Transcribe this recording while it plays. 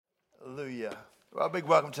Hallelujah. Well, a big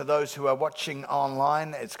welcome to those who are watching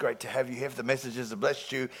online. It's great to have you here. If the messages have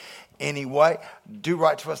blessed you anyway, do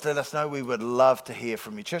write to us, let us know. We would love to hear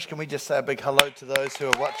from you. Church, can we just say a big hello to those who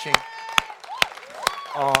are watching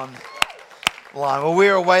online? Well, we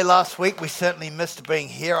were away last week. We certainly missed being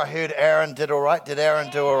here. I heard Aaron did all right. Did Aaron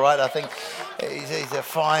do all right? I think he's a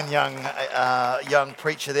fine young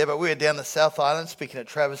preacher there. But we were down the South Island speaking at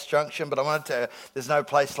Travis Junction. But I wanted to, there's no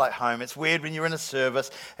place like home. It's weird when you're in a service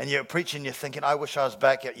and you're preaching, you're thinking, I wish I was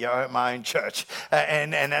back at my own church.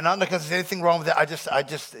 And not because there's anything wrong with it.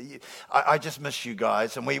 I just miss you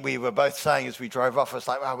guys. And we were both saying as we drove off, it's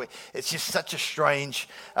like, wow, it's just such a strange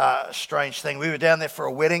thing. We were down there for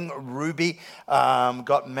a wedding. Ruby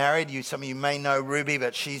got married. Some of you may know Ruby,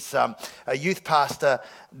 but she's a youth pastor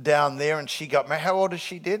down there, and she got married. How old is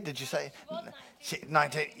she, Did you say?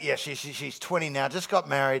 19. Yeah, she's 20 now, just got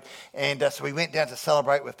married, and so we went down to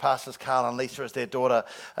celebrate with Pastors Carl and Lisa as their daughter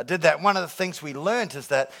did that. One of the things we learned is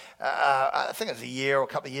that, I think it was a year or a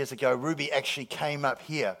couple of years ago, Ruby actually came up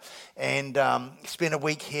here and spent a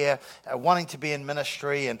week here wanting to be in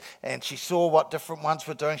ministry, and she saw what different ones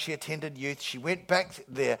were doing. She attended youth. She went back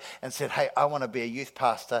there and said, hey, I want to be a youth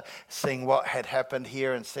pastor, seeing what had happened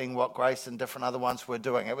here and seeing what Grace and different other ones were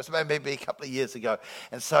doing. It was maybe a couple of years ago,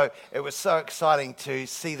 and so it was so exciting to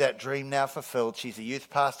see that dream now fulfilled. She's a youth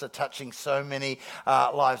pastor touching so many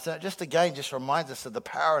lives. And it just reminds us of the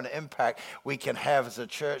power and impact we can have as a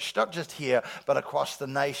church, not just here, but across the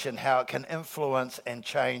nation, how it can influence and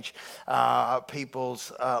change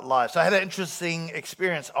people's lives. So I had an interesting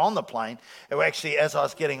experience on the plane. It was actually as I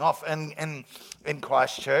was getting off in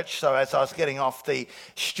Christchurch. So as I was getting off, the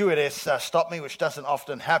stewardess stopped me, which doesn't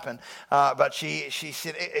often happen. But she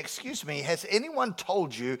said, excuse me, has anyone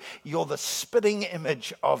told you you're the spitting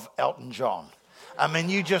image of Elton John? I mean,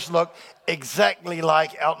 you just look exactly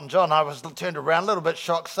like Elton John. I was turned around a little bit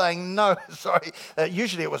shocked, saying, no, sorry.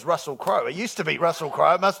 Usually it was Russell Crowe. It used to be Russell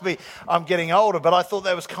Crowe. It must be I'm getting older, but I thought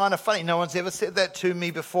that was kind of funny. No one's ever said that to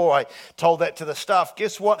me before. I told that to the staff.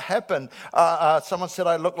 Guess what happened? Someone said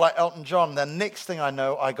I look like Elton John. The next thing I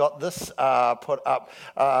know, I got this put up,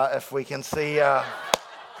 if we can see...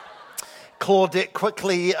 Claudette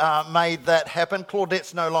quickly made that happen.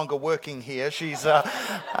 Claudette's no longer working here. She's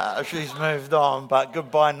moved on, but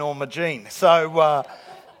goodbye, Norma Jean. So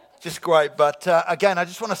just great. But again, I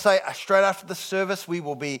just want to say straight after the service, we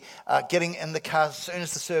will be getting in the car as soon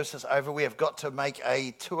as the service is over. We have got to make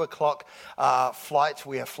a 2:00 flight.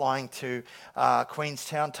 We are flying to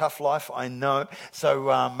Queenstown. Tough life, I know. So,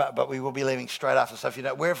 but we will be leaving straight after. So if you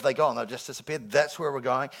know, where have they gone? They've just disappeared. That's where we're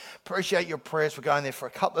going. Appreciate your prayers. We're going there for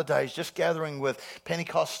a couple of days, just gathering with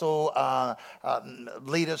Pentecostal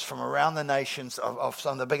leaders from around the nations of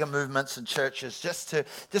some of the bigger movements and churches, just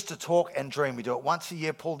to talk and dream. We do it once a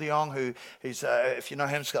year. Paul De Jong, who's if you know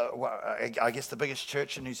him, has got, I guess the biggest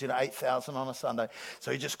church in New Zealand, 8,000 on a Sunday.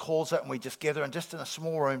 So he just calls it, and we just gather, and just in a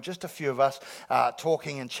small room, just a few of us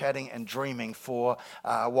talking and chatting and dreaming for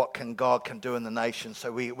what God can do in the nation.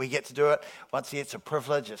 So we get to do it once a year. It's a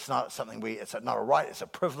privilege. It's not something it's not a right. It's a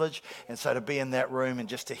privilege. And so to be in that room and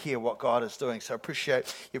just to hear what God is doing. So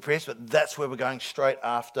appreciate your prayers. But that's where we're going straight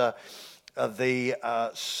after the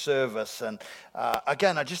service. And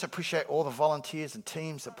again, I just appreciate all the volunteers and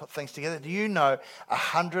teams that put things together. Do you know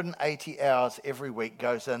 180 hours every week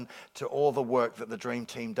goes into all the work that the Dream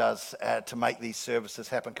Team does to make these services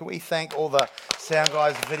happen? Can we thank all the sound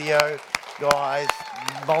guys, video guys,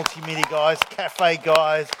 multimedia guys, cafe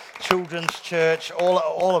guys, children's church,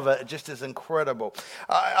 all of it. It just is incredible.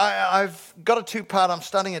 I've got a two-part, I'm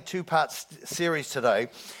starting a two-part series today,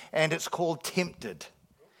 and it's called Tempted.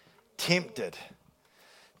 Tempted.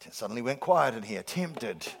 It suddenly went quiet in here.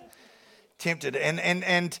 Tempted.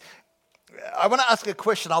 And I want to ask a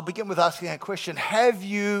question. I'll begin with asking a question. Have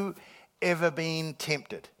you ever been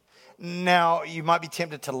tempted? Now, you might be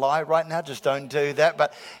tempted to lie right now. Just don't do that.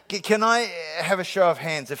 But can I have a show of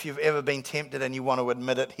hands if you've ever been tempted and you want to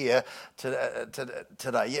admit it here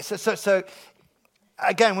today? Yes. So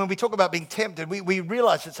again, when we talk about being tempted, we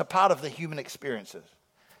realize it's a part of the human experiences.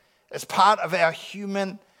 It's part of our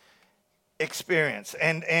human experience.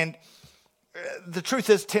 And the truth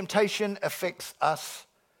is, temptation affects us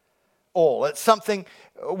all. It's something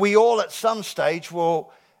we all at some stage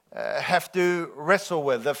will have to wrestle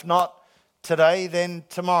with. If not today, then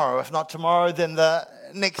tomorrow. If not tomorrow, then the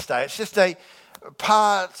next day. It's just a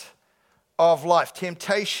part of life.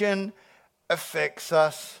 Temptation affects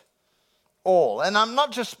us all. And I'm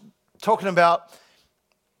not just talking about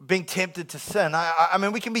being tempted to sin. I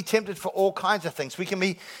mean, we can be tempted for all kinds of things. We can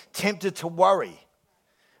be tempted to worry.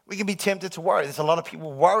 We can be tempted to worry. There's a lot of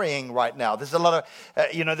people worrying right now. There's a lot of,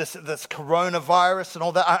 this coronavirus and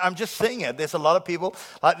all that. I'm just seeing it. There's a lot of people,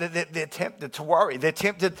 like they're tempted to worry. They're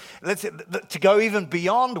tempted, to go even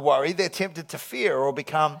beyond worry. They're tempted to fear or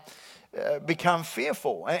become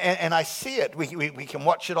fearful. And I see it. We can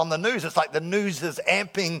watch it on the news. It's like the news is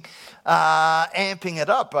amping it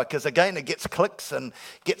up because, again, it gets clicks and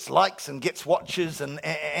gets likes and gets watches and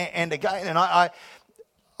again. And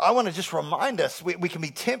I want to just remind us, we can be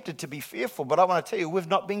tempted to be fearful, but I want to tell you, we've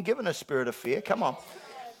not been given a spirit of fear. Come on.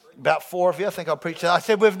 About 4 of you, I think I'll preach that. I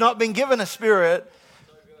said, we've not been given a spirit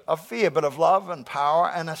of fear, but of love and power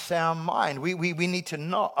and a sound mind. We need to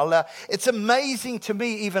not allow. It's amazing to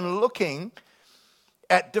me, even looking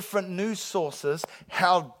at different news sources,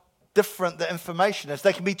 how different the information is.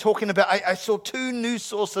 They can be talking about, I saw 2 news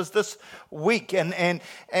sources this week, and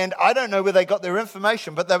I don't know where they got their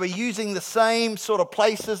information, but they were using the same sort of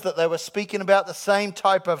places that they were speaking about, the same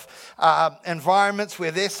type of environments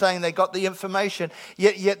where they're saying they got the information,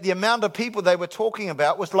 yet the amount of people they were talking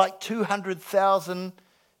about was like 200,000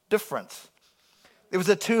 difference. There was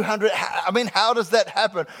a 200, how does that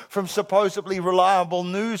happen from supposedly reliable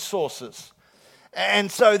news sources? And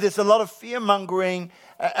so there's a lot of fear-mongering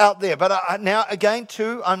out there. But now, again,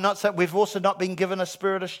 too, I'm not saying we've also not been given a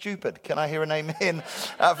spirit of stupid. Can I hear an amen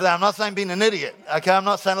for that? I'm not saying being an idiot. Okay, I'm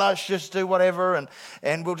not saying let's just do whatever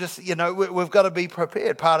and we'll just, we've got to be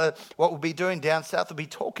prepared. Part of what we'll be doing down south will be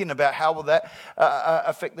talking about how will that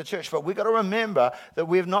affect the church. But we've got to remember that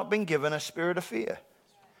we've not been given a spirit of fear.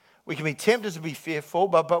 We can be tempted to be fearful,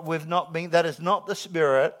 but we've not been. That is not the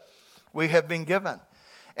spirit we have been given.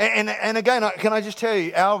 And again, can I just tell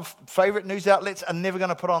you, our favorite news outlets are never going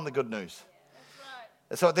to put on the good news.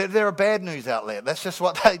 So they're a bad news outlet. That's just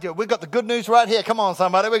what they do. We've got the good news right here. Come on,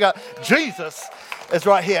 somebody. We got Jesus is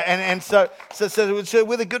right here. And so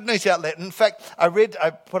we're the good news outlet. In fact, I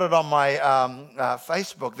put it on my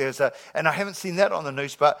Facebook. And I haven't seen that on the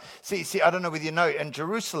news, but see, I don't know whether you know, in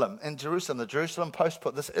Jerusalem, the Jerusalem Post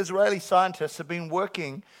put this: Israeli scientists have been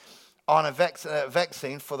working on a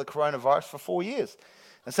vaccine for the coronavirus for 4 years.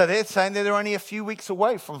 And so they're saying that they're only a few weeks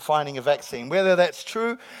away from finding a vaccine. Whether that's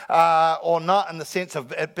true or not in the sense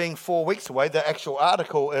of it being 4 weeks away, the actual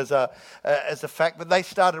article is a fact, but they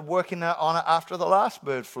started working on it after the last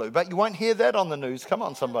bird flu. But you won't hear that on the news. Come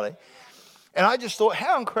on, somebody. And I just thought,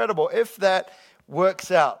 how incredible if that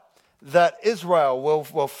works out, that Israel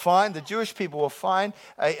will find, the Jewish people will find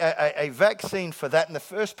a vaccine for that. And the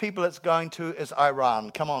first people it's going to is Iran.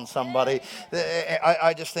 Come on, somebody.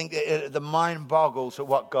 I just think the mind boggles at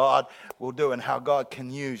what God will do and how God can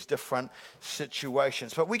use different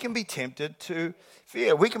situations. But we can be tempted to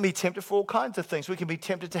fear. We can be tempted for all kinds of things. We can be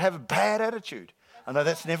tempted to have a bad attitude. I know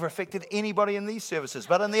that's never affected anybody in these services,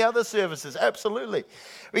 but in the other services, absolutely.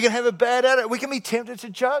 We can have a bad attitude. We can be tempted to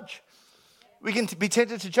judge. We can be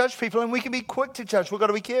tempted to judge people, and we can be quick to judge. We've got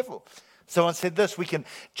to be careful. Someone said this: we can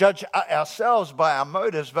judge ourselves by our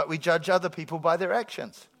motives, but we judge other people by their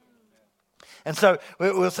actions. And so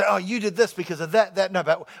we'll say, oh, you did this because of that. No,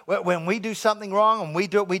 but when we do something wrong and we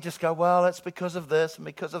do it, we just go, well, it's because of this and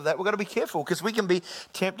because of that. We've got to be careful because we can be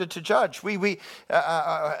tempted to judge. And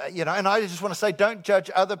I just want to say, don't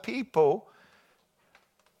judge other people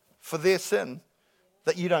for their sin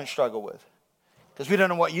that you don't struggle with. Because we don't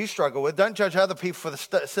know what you struggle with. Don't judge other people for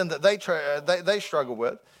the sin that they struggle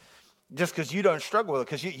with, just because you don't struggle with it.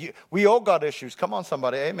 Because we all got issues. Come on,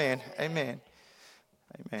 somebody. Amen. Amen.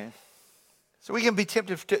 Amen. So we can be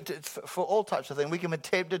tempted for all types of things. We can be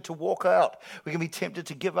tempted to walk out. We can be tempted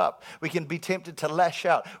to give up. We can be tempted to lash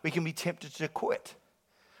out. We can be tempted to quit.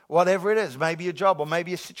 Whatever it is, maybe a job or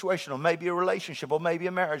maybe a situation or maybe a relationship or maybe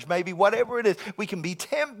a marriage, maybe whatever it is, we can be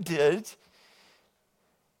tempted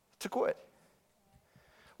to quit.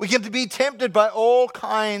 We can be tempted by all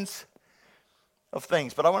kinds of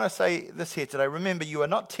things. But I want to say this here today. Remember, you are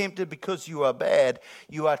not tempted because you are bad.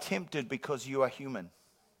 You are tempted because you are human.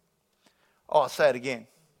 Oh, I'll say it again.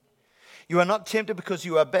 You are not tempted because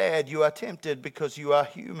you are bad. You are tempted because you are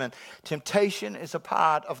human. Temptation is a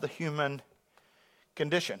part of the human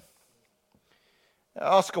condition.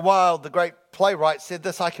 Oscar Wilde, the great playwright, said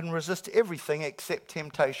this: I can resist everything except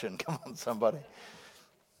temptation. Come on, somebody.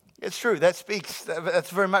 It's true. That's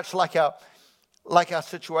very much like our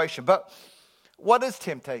situation. But what is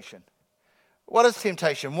temptation? What is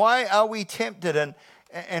temptation? Why are we tempted,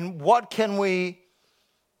 and what can we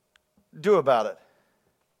do about it?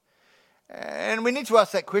 And we need to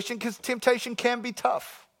ask that question because temptation can be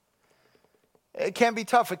tough. It can be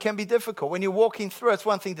tough. It can be difficult. When you're walking through it, it's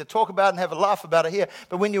one thing to talk about and have a laugh about it here.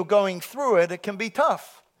 But when you're going through it, it can be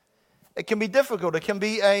tough. It can be difficult. It can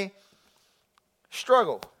be a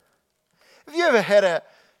struggle. Have you ever had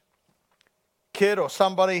kid or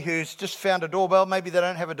somebody who's just found a doorbell. Maybe they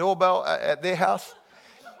don't have a doorbell at their house.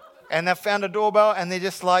 And they've found a doorbell and they're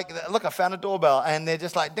just like, look, I found a doorbell. And they're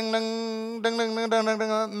just like, ding, ding, ding, ding, ding, ding, ding,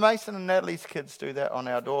 ding. Mason and Natalie's kids do that on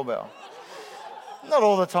our doorbell. Not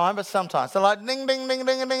all the time, but sometimes. They're like, ding, ding, ding,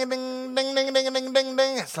 ding, ding, ding, ding, ding, ding, ding, ding, ding,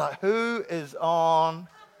 ding. It's like, who is on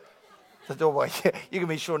the doorbell? Yeah, you can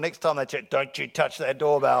be sure next time they check, don't you touch that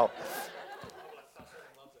doorbell.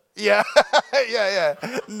 Yeah, yeah.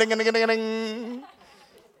 Ding, ding, ding, ding, ding.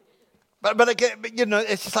 But again, you know,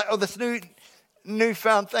 it's just like, oh, this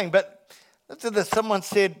newfound thing. But someone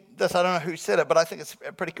said this, I don't know who said it, but I think it's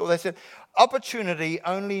pretty cool. They said, opportunity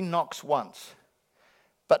only knocks once,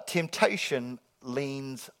 but temptation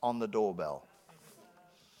leans on the doorbell.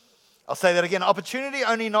 I'll say that again. Opportunity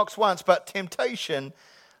only knocks once, but temptation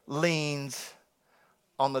leans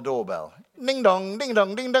on the doorbell. Ding dong, ding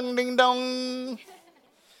dong, ding dong, ding dong.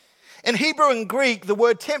 In Hebrew and Greek, the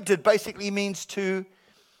word tempted basically means to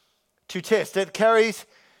test. It carries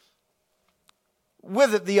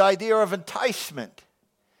with it the idea of enticement.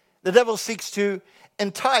 The devil seeks to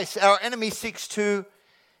entice. Our enemy seeks to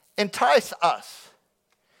entice us.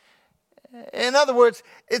 In other words,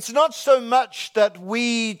 it's not so much that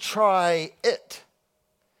we try it.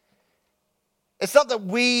 It's not that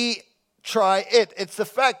we try it. It's the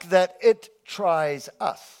fact that it tries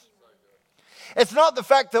us. It's not the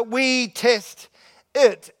fact that we test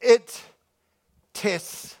it. It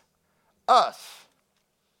tests us.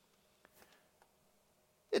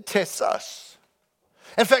 It tests us.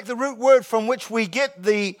 In fact, the root word from which we get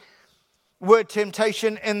the word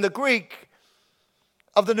temptation in the Greek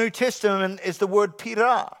of the New Testament is the word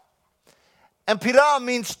pira. And pira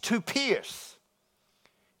means to pierce.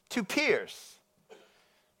 To pierce.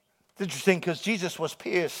 It's interesting because Jesus was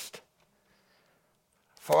pierced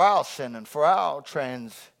for our sin and for our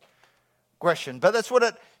transgression. But that's what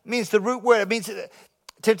it means, the root word. It means,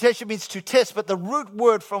 temptation means to test, but the root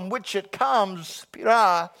word from which it comes,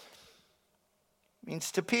 pira,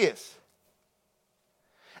 means to pierce.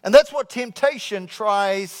 And that's what temptation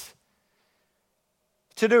tries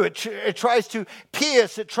to do. It tries to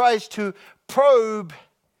pierce, it tries to probe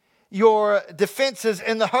your defenses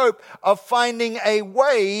in the hope of finding a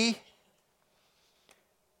way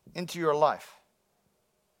into your life.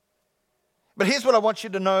 But here's what I want you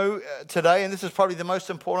to know today, and this is probably the most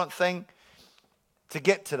important thing to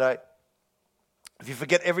get today. If you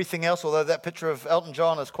forget everything else, although that picture of Elton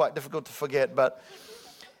John is quite difficult to forget, but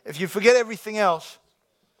if you forget everything else,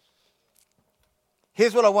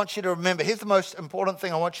 here's what I want you to remember. Here's the most important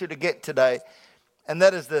thing I want you to get today, and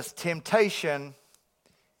that is this: temptation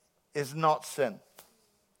is not sin.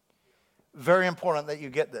 Very important that you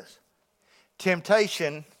get this.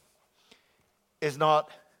 Temptation is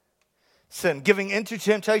not sin. Giving into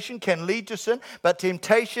temptation can lead to sin, but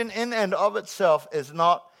temptation in and of itself is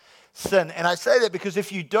not sin. And I say that because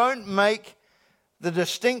if you don't make the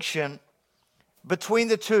distinction between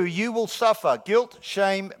the two, you will suffer guilt,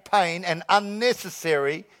 shame, pain, and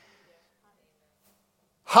unnecessary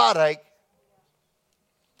heartache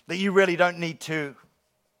that you really don't need to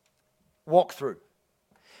walk through.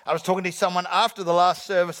 I was talking to someone after the last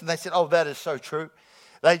service and they said, oh, that is so true.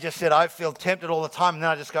 They just said, I feel tempted all the time. And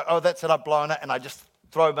then I just go, oh, that's it, I've blown it. And I just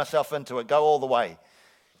throw myself into it, go all the way.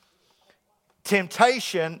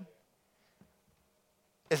 Temptation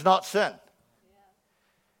is not sin.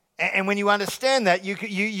 And when you understand that,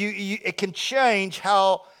 it can change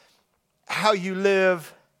how you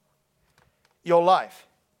live your life.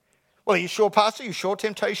 Well, are you sure, Pastor? Are you sure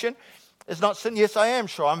temptation is not sin? Yes, I am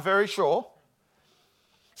sure. I'm very sure.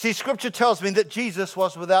 See, Scripture tells me that Jesus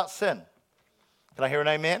was without sin. Can I hear an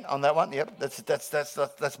amen on that one? Yep,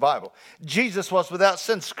 that's Bible. Jesus was without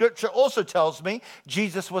sin. Scripture also tells me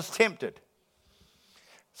Jesus was tempted.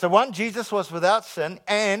 So one, Jesus was without sin,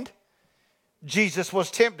 and Jesus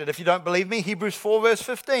was tempted. If you don't believe me, Hebrews 4 verse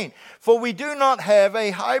 15. For we do not have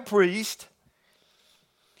a high priest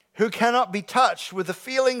who cannot be touched with the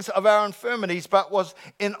feelings of our infirmities, but was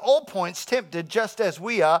in all points tempted just as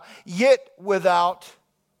we are, yet without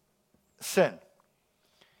sin.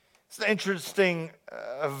 It's an interesting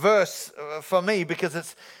verse for me because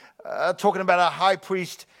it's talking about our high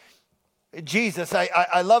priest, Jesus.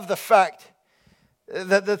 I love the fact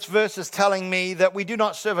that this verse is telling me that we do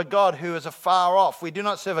not serve a God who is afar off. We do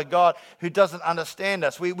not serve a God who doesn't understand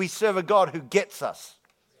us. We serve a God who gets us.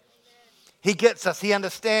 He gets us. He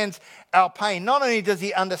understands our pain. Not only does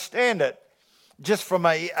he understand it just from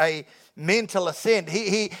a mental assent,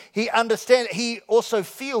 he understands it. He also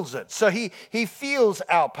feels it. So he feels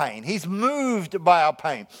our pain. He's moved by our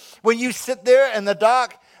pain. When you sit there in the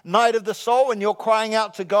dark night of the soul and you're crying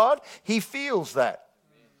out to God, he feels that.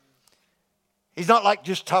 He's not like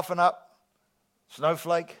just toughen up,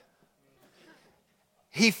 snowflake.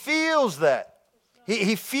 He feels that.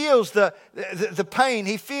 He feels the pain.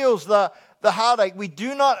 He feels the heartache. We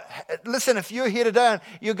do not, listen, if you're here today and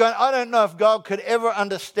you're going, I don't know if God could ever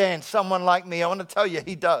understand someone like me. I want to tell you,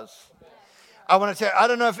 He does. I want to tell you, I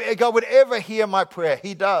don't know if God would ever hear my prayer.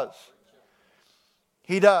 He does.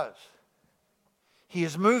 He does. He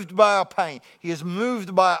is moved by our pain. He is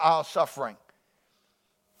moved by our suffering.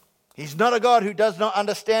 He's not a God who does not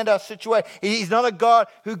understand our situation. He's not a God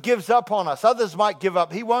who gives up on us. Others might give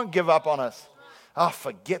up. He won't give up on us. Oh,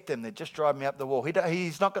 forget them. They just drive me up the wall.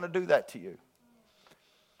 He's not going to do that to you.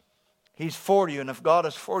 He's for you. And if God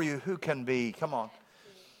is for you, who can be, come on,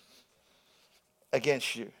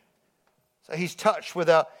 against you? So He's touched with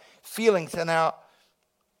our feelings and our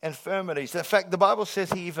infirmities. In fact, the Bible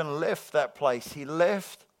says He even left that place. He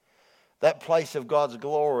left that place of God's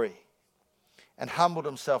glory and humbled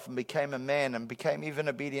Himself and became a man and became even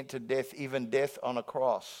obedient to death, even death on a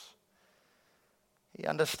cross. He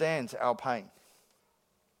understands our pain.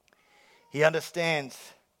 He understands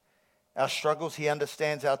our struggles. He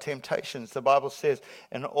understands our temptations. The Bible says,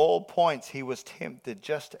 in all points He was tempted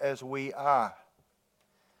just as we are.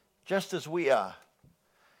 Just as we are.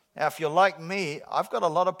 Now, if you're like me, I've got a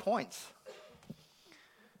lot of points.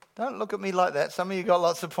 Don't look at me like that. Some of you got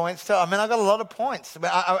lots of points too. I mean, I got a lot of points.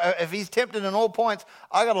 If He's tempted in all points,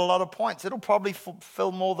 I got a lot of points. It'll probably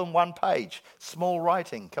fill more than one page. Small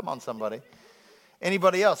writing. Come on, somebody.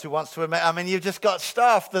 Anybody else who wants to admit? I mean, you've just got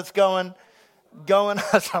stuff that's going.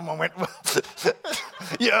 Someone went,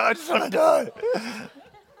 yeah, I just want to die.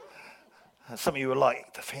 Some of you were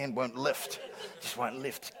like, the fan won't lift. Just won't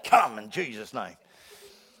lift. Come in Jesus' name.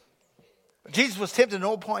 Jesus was tempted in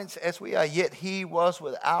all points as we are, yet He was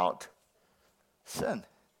without sin.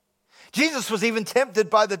 Jesus was even tempted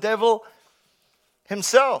by the devil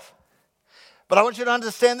himself. But I want you to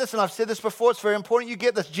understand this, and I've said this before, it's very important you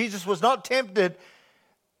get this. Jesus was not tempted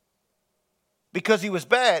because He was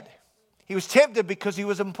bad. He was tempted because He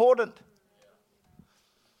was important.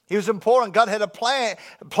 He was important. God had a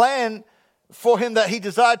plan for Him that He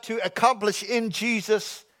desired to accomplish in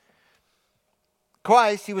Jesus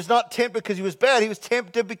Christ. He was not tempted because He was bad. He was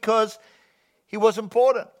tempted because He was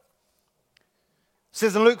important. It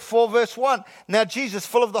says in Luke 4 verse 1, now Jesus,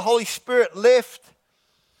 full of the Holy Spirit, left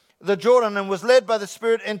the Jordan and was led by the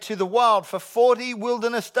Spirit into the wild. For 40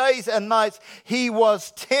 wilderness days and nights He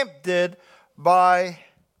was tempted by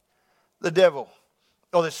the devil.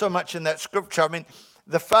 Oh, there's so much in that scripture. I mean,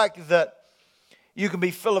 the fact that you can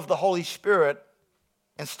be full of the Holy Spirit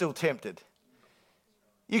and still tempted.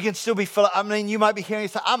 You can still be full of, I mean, you might be hearing you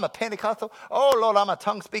say, I'm a Pentecostal. Oh, Lord, I'm a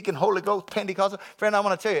tongue-speaking Holy Ghost Pentecostal. Friend, I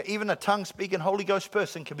want to tell you, even a tongue-speaking Holy Ghost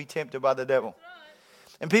person can be tempted by the devil.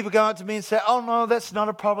 And people come up to me and say, oh, no, that's not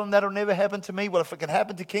a problem. That'll never happen to me. Well, if it can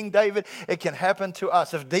happen to King David, it can happen to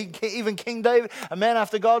us. If even King David, a man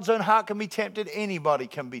after God's own heart, can be tempted, anybody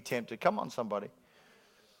can be tempted. Come on, somebody.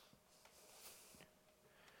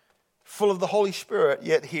 Full of the Holy Spirit,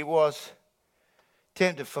 yet He was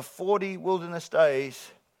tempted for 40 wilderness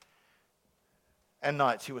days and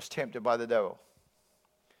nights. He was tempted by the devil.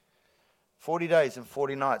 40 days and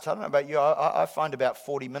 40 nights. I don't know about you. I find about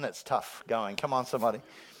 40 minutes tough going. Come on, somebody.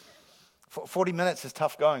 40 minutes is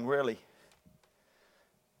tough going, really.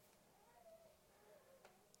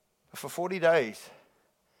 For 40 days,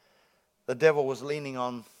 the devil was leaning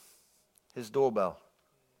on his doorbell.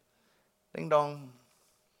 Ding dong.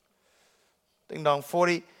 Ding dong.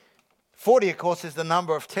 40, of course, is the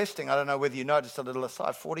number of testing. I don't know whether you know, just a little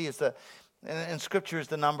aside. 40 is in Scripture is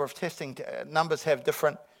the number of testing. Numbers have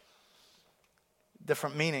different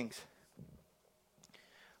meanings.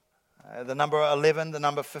 The number 11, the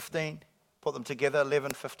number 15, put them together,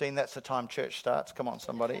 11, 15, that's the time church starts. Come on,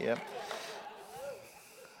 somebody, yeah.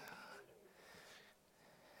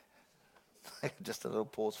 Just a little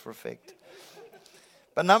pause for effect.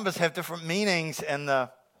 But numbers have different meanings in the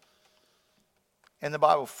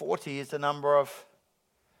Bible. 40 is the number of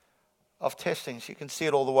testings. You can see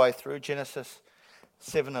it all the way through. Genesis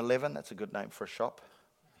 7:11, that's a good name for a shop.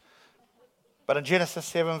 But in Genesis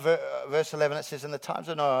 7 verse 11 it says, in the times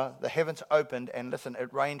of Noah, the heavens opened, and listen,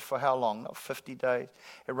 it rained for how long? Not 50 days.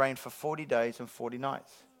 It rained for 40 days and 40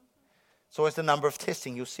 nights. It's always the number of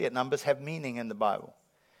testing. You'll see it. Numbers have meaning in the Bible.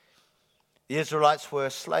 The Israelites were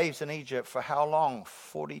slaves in Egypt for how long?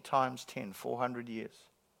 40 times 10, 400 years.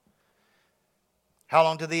 How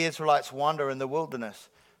long did the Israelites wander in the wilderness?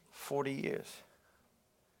 40 years.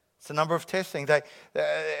 It's the number of testing.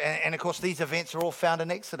 And of course, these events are all found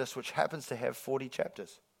in Exodus, which happens to have 40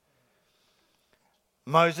 chapters.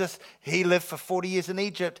 Moses, he lived for 40 years in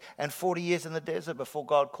Egypt and 40 years in the desert before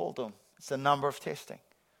God called him. It's the number of testing.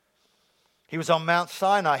 He was on Mount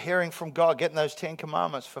Sinai hearing from God, getting those 10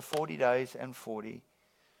 commandments for 40 days and 40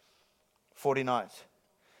 nights.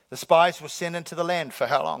 The spies were sent into the land for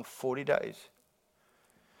how long? 40 days.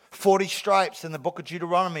 40 stripes in the book of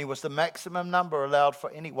Deuteronomy was the maximum number allowed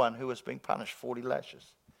for anyone who was being punished, 40 lashes.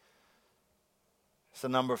 It's the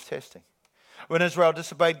number of testing. When Israel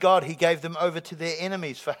disobeyed God, he gave them over to their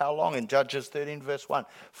enemies for how long? In Judges 13 verse 1,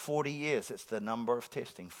 40 years. It's the number of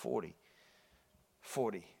testing, 40.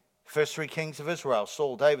 40. First 3 kings of Israel,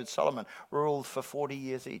 Saul, David, Solomon, ruled for 40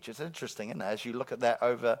 years each. It's interesting, isn't it, as you look at that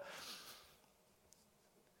over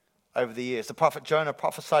the years. The prophet Jonah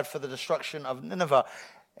prophesied for the destruction of Nineveh.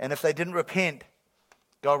 And if they didn't repent,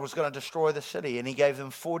 God was going to destroy the city. And he gave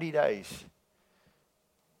them 40 days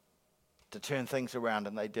to turn things around.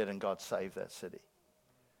 And they did, and God saved that city.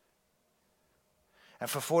 And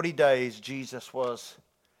for 40 days, Jesus was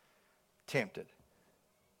tempted.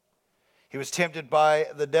 He was tempted by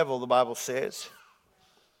the devil, the Bible says.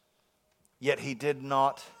 Yet he did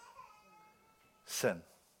not sin.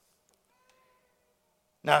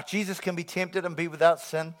 Now, if Jesus can be tempted and be without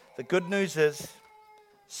sin, the good news is,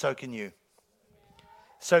 so can you.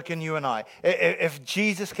 So can you and I. If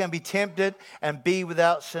Jesus can be tempted and be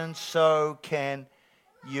without sin, so can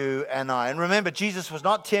you and I. And remember, Jesus was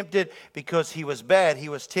not tempted because he was bad. He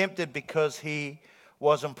was tempted because he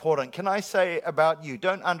was important. Can I say about you,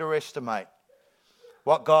 don't underestimate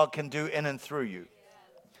what God can do in and through you.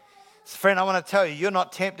 Friend, I want to tell you, you're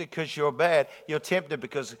not tempted because you're bad. You're tempted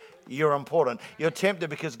because you're important. You're tempted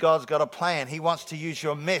because God's got a plan. He wants to use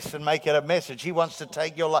your mess and make it a message. He wants to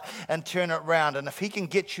take your life and turn it around. And if he can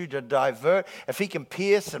get you to divert, if he can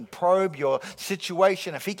pierce and probe your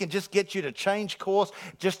situation, if he can just get you to change course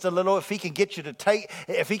just a little, if he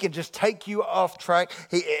can just take you off track,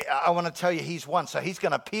 I want to tell you, he's won. So he's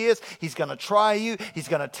going to pierce, he's going to try you, he's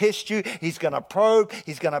going to test you, he's going to probe,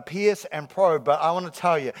 he's going to pierce and probe. But I want to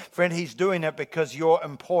tell you, friend, he's doing it because you're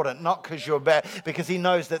important, not because you're bad, because he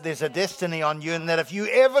knows that there's a destiny on you, and that if you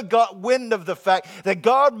ever got wind of the fact that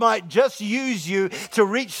God might just use you to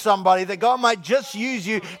reach somebody, that God might just use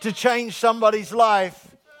you to change somebody's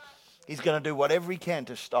life, he's going to do whatever he can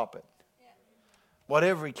to stop it.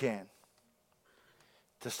 Whatever he can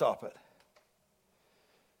to stop it.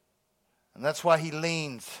 And that's why he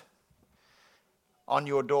leans on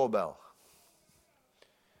your doorbell.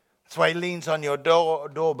 That's why he leans on your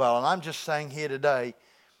doorbell. And I'm just saying here today,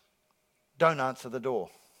 don't answer the door.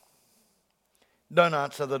 Don't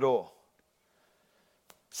answer the door.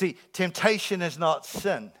 See, temptation is not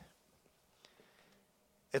sin.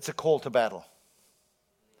 It's a call to battle.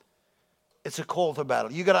 It's a call to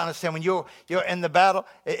battle. You got to understand, when you're in the battle,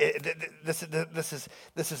 this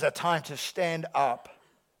is a time to stand up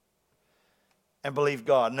and believe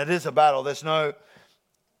God. And it is a battle. There's no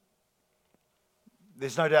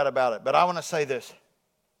doubt about it. But I want to say this.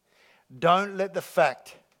 Don't let the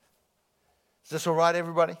fact, is this all right,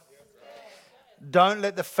 everybody? Don't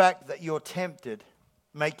let the fact that you're tempted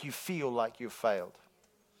make you feel like you've failed.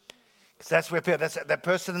 Because that's where that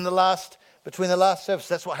person between the last service,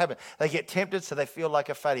 that's what happened. They get tempted, so they feel like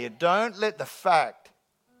a failure. Don't let the fact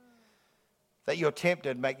that you're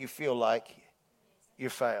tempted make you feel like you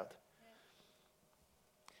failed.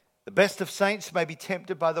 The best of saints may be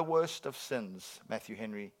tempted by the worst of sins, Matthew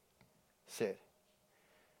Henry said.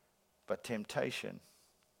 But temptation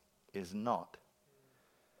is not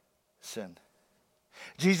sin.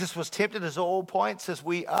 Jesus was tempted at all points as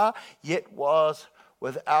we are, yet was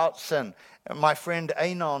without sin. And my friend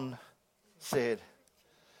Anon said,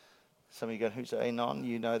 some of you go, who's Anon?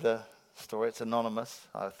 You know the story, it's anonymous.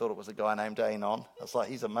 I thought it was a guy named Anon. I was like,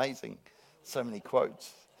 he's amazing. So many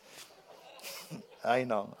quotes.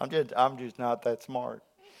 Anon. I'm just not that smart.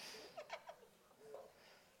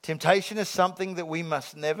 Temptation is something that we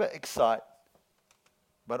must never excite,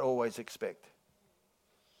 but always expect.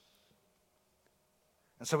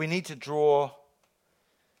 And so we need to draw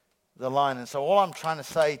the line. And so all I'm trying to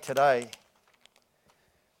say today,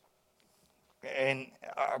 and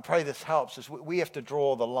I pray this helps, is we have to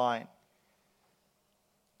draw the line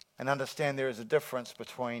and understand there is a difference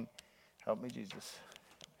between, help me Jesus,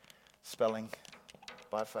 spelling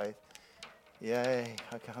by faith. Yay.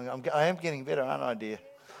 Okay, I am getting better, aren't I, dear?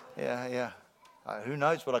 Yeah. Who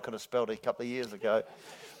knows what I could have spelled a couple of years ago.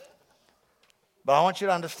 But I want you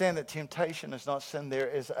to understand that temptation is not sin. There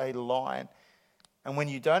is a line. And when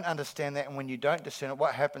you don't understand that and when you don't discern it,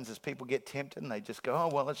 what happens is people get tempted and they just go, oh,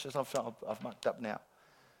 well, I've mucked up now.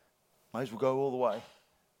 Might as well go all the way.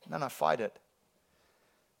 No, fight it.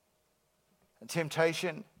 And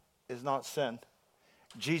temptation is not sin.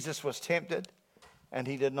 Jesus was tempted and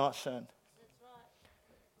he did not sin.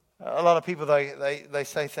 A lot of people, they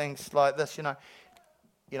say things like this, can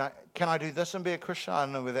I do this and be a Christian? I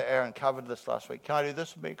don't know whether Aaron covered this last week. Can I do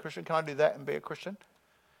this and be a Christian? Can I do that and be a Christian?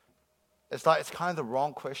 It's kind of the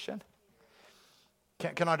wrong question.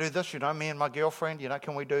 Can I do this? Me and my girlfriend,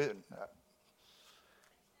 can we do...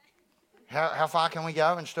 How far can we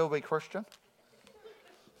go and still be Christian?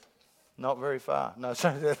 Not very far. No.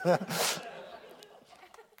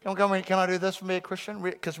 Can I do this and be a Christian?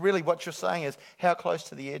 Because really what you're saying is, how close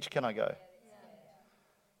to the edge can I go?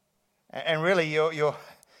 And really,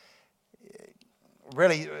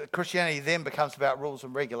 really Christianity then becomes about rules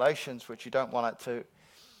and regulations, which you don't want it to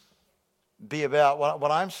be about.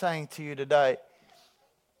 What I'm saying to you today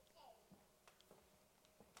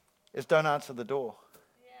is don't answer the door.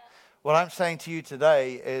 Yeah. What I'm saying to you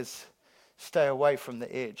today is stay away from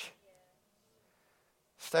the edge.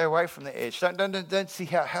 Stay away from the edge. Don't see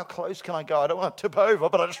how close can I go. I don't want to tip over,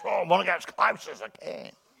 but I just want to go as close as I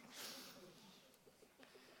can.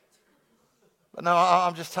 But no,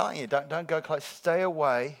 I'm just telling you, don't go close. Stay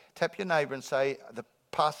away. Tap your neighbour and say, the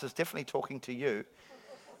pastor's definitely talking to you.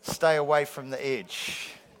 Stay away from the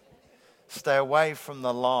edge. Stay away from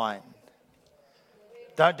the line.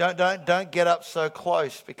 Don't get up so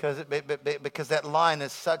close because that line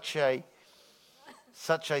is such a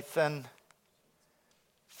thin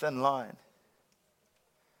line.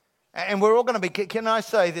 And we're all going to be, can I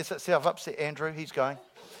say this? See, I've upset Andrew, he's going.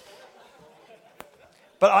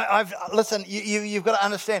 But listen, you've got to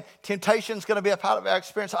understand, temptation's going to be a part of our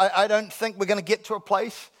experience. I don't think we're going to get to a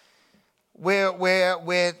place where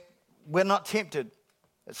we're not tempted.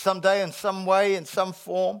 Someday, in some way, in some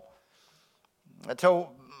form. I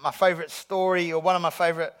tell my favorite story, or one of my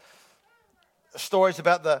favorite stories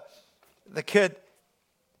about the kid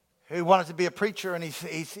who wanted to be a preacher, and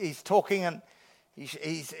he's talking, and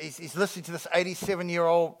he's listening to this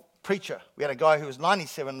 87-year-old preacher. We had a guy who was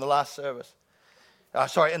 97 in the last service.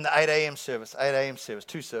 In the 8 a.m. service,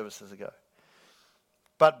 2 services ago.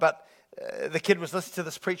 But the kid was listening to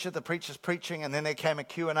this preacher, the preacher's preaching, and then there came a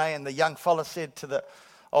Q&A, and the young fella said to the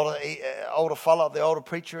older fella, the older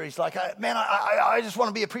preacher, he's like, man, I just want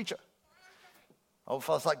to be a preacher. Old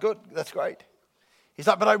fella's like, good, that's great. He's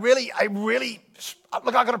like, but I really,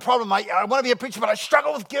 look, I got a problem. I want to be a preacher, but I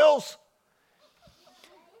struggle with girls.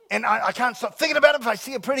 And I can't stop thinking about it. If I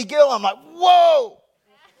see a pretty girl, I'm like, whoa.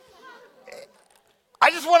 I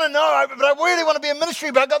just want to know, but I really want to be in ministry,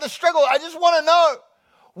 but I got this struggle. I just want to know,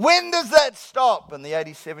 when does that stop? And the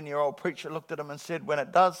 87-year-old preacher looked at him and said, when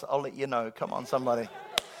it does, I'll let you know. Come on, somebody.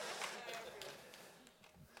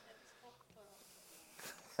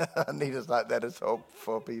 Anita's like, that is hope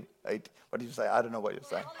for people. What did you say? I don't know what you're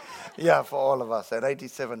saying. Yeah, for all of us. At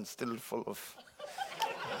 87, still full of...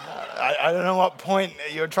 I don't know what point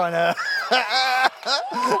you're trying to... I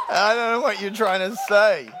don't know what you're trying to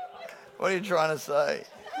say. What are you trying to say?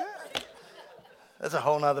 That's a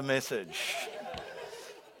whole nother message.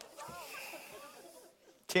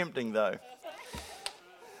 Tempting, though.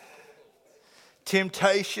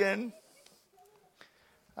 Temptation.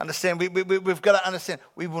 Understand, we've got to understand,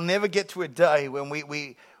 we will never get to a day when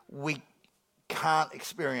we can't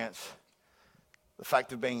experience the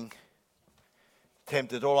fact of being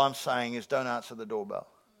tempted. All I'm saying is don't answer the doorbell.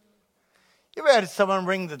 You ever had someone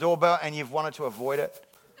ring the doorbell and you've wanted to avoid it?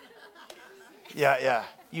 Yeah.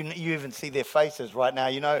 You even see their faces right now,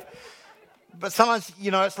 But sometimes,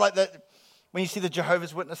 it's like that when you see the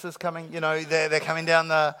Jehovah's Witnesses coming, they're coming down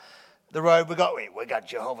the road. We got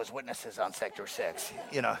Jehovah's Witnesses on Sector 6,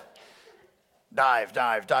 Dive.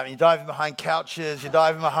 You're diving behind couches. You're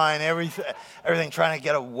diving behind everything trying to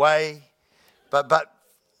get away. But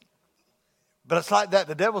it's like that.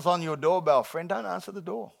 The devil's on your doorbell, friend. Don't answer the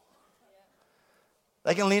door.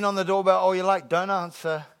 They can lean on the doorbell all you like. Don't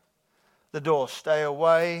answer the door. Stay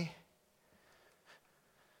away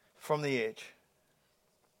from the edge.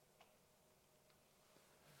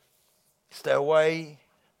 Stay away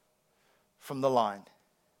from the line.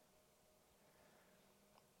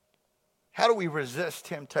 How do we resist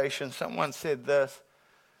temptation? Someone said this.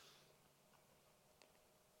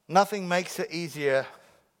 Nothing makes it easier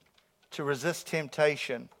to resist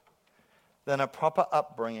temptation than a proper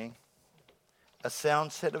upbringing, a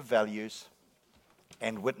sound set of values,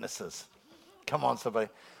 and witnesses. Come on, somebody.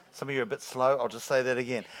 Some of you are a bit slow. I'll just say that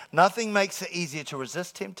again. Nothing makes it easier to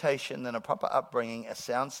resist temptation than a proper upbringing, a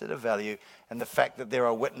sound set of value, and the fact that there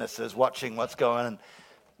are witnesses watching what's going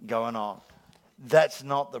on. That's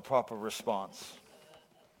not the proper response.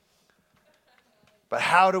 But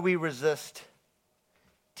how do we resist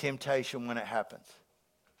temptation when it happens?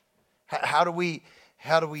 How do we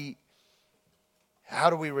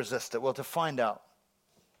resist it? Well, to find out,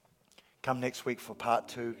 Come next week for part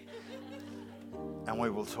 2, and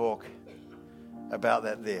we will talk about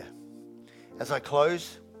that there. As I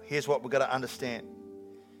close, here's what we've got to understand.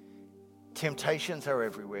 Temptations are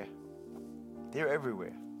everywhere. They're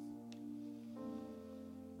everywhere.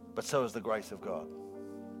 But so is the grace of God.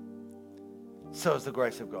 So is the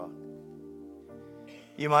grace of God.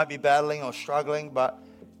 You might be battling or struggling, but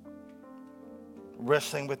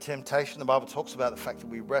wrestling with temptation. The Bible talks about the fact that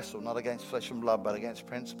we wrestle not against flesh and blood, but against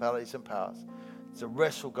principalities and powers. There's a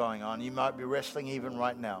wrestle going on. You might be wrestling even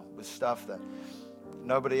right now with stuff that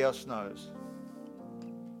nobody else knows.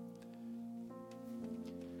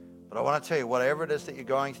 But I want to tell you, whatever it is that you're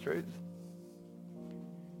going through,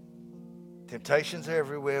 temptations are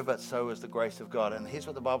everywhere, but so is the grace of God. And here's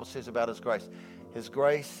what the Bible says about His grace. His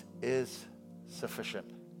grace is sufficient.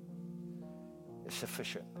 It's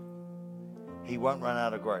sufficient. He won't run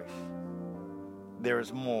out of grace. There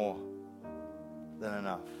is more than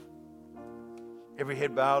enough. Every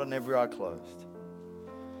head bowed and every eye closed.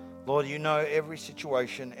 Lord, you know every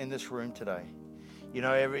situation in this room today. You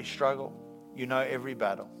know every struggle. You know every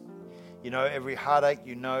battle. You know every heartache.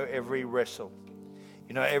 You know every wrestle.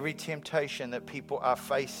 You know every temptation that people are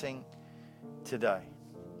facing today.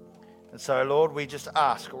 And so, Lord, we just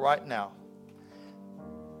ask right now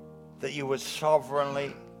that you would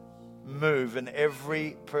sovereignly move in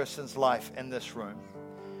every person's life in this room.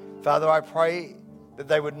 Father, I pray that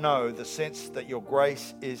they would know the sense that your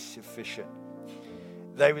grace is sufficient.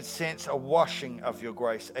 They would sense a washing of your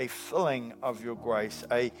grace, a filling of your grace,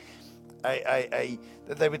 that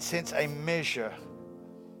they would sense a measure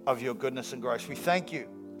of your goodness and grace. We thank you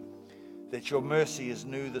that your mercy is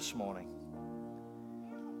new this morning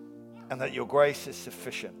and that your grace is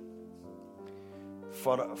sufficient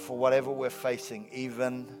for whatever we're facing,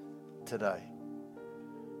 even today,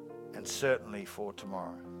 and certainly for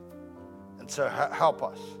tomorrow. And so help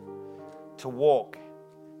us to walk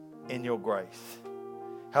in your grace.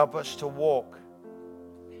 Help us to walk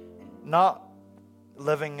not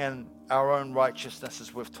living in our own righteousness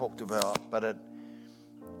as we've talked about, but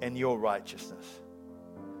in your righteousness.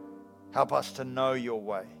 Help us to know your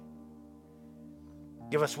way.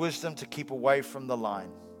 Give us wisdom to keep away from the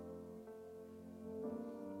line.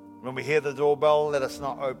 When we hear the doorbell, let us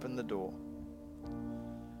not open the door.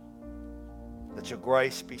 Let your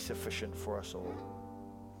grace be sufficient for us all.